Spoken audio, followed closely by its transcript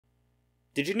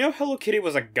Did you know Hello Kitty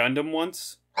was a Gundam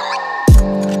once?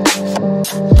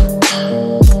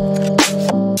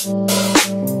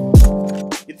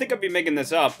 You'd think I'd be making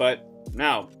this up, but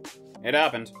no, it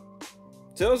happened.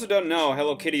 To those who don't know,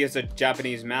 Hello Kitty is a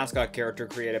Japanese mascot character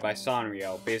created by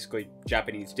Sanrio, basically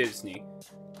Japanese Disney.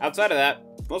 Outside of that,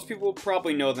 most people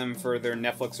probably know them for their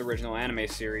Netflix original anime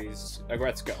series,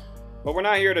 Agretsuko. But we're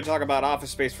not here to talk about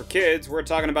Office Space for kids, we're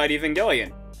talking about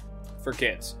Evangelion for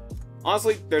kids.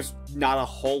 Honestly, there's not a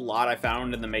whole lot I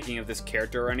found in the making of this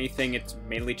character or anything. It's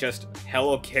mainly just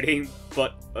Hello Kitty,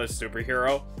 but a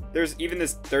superhero. There's even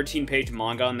this 13-page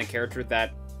manga on the character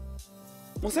that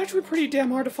was actually pretty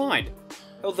damn hard to find.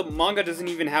 Hell, the manga doesn't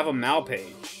even have a Mao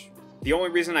page. The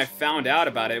only reason I found out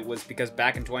about it was because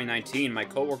back in 2019, my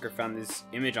coworker found this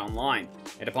image online,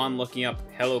 and upon looking up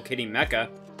Hello Kitty Mecha,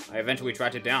 I eventually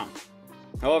tracked it down.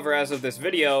 However, as of this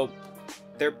video,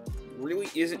 there really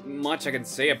isn't much I can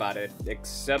say about it,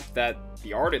 except that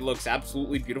the art, it looks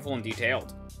absolutely beautiful and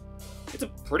detailed. It's a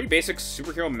pretty basic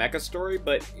superhero mecha story,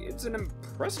 but it's an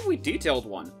impressively detailed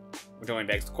one, which only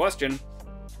begs the question,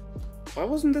 why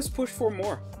wasn't this pushed for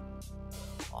more?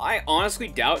 I honestly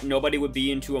doubt nobody would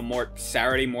be into a more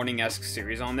Saturday morning-esque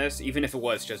series on this, even if it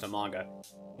was just a manga.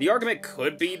 The argument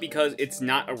could be because it's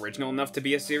not original enough to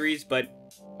be a series, but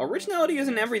originality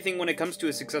isn't everything when it comes to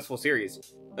a successful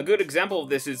series. A good example of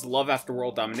this is Love After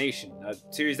World Domination, a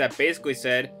series that basically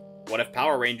said, what if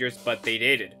Power Rangers, but they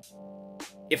dated?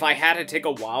 If I had to take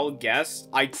a wild guess,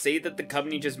 I'd say that the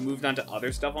company just moved on to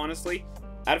other stuff, honestly.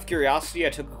 Out of curiosity, I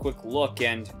took a quick look,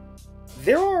 and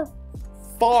there are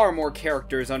far more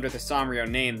characters under the Sanrio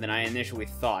name than I initially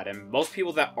thought, and most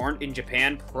people that aren't in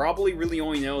Japan probably really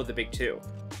only know the big two.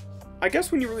 I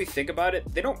guess when you really think about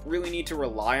it, they don't really need to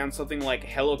rely on something like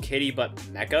Hello Kitty but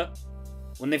Mecha,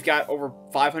 when they've got over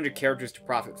 500 characters to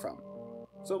profit from.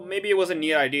 So maybe it was a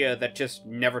neat idea that just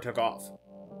never took off.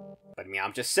 But I mean,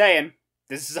 I'm just saying,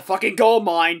 this is a fucking gold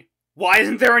mine! Why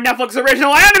isn't there a Netflix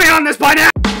original anime on this by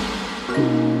now?!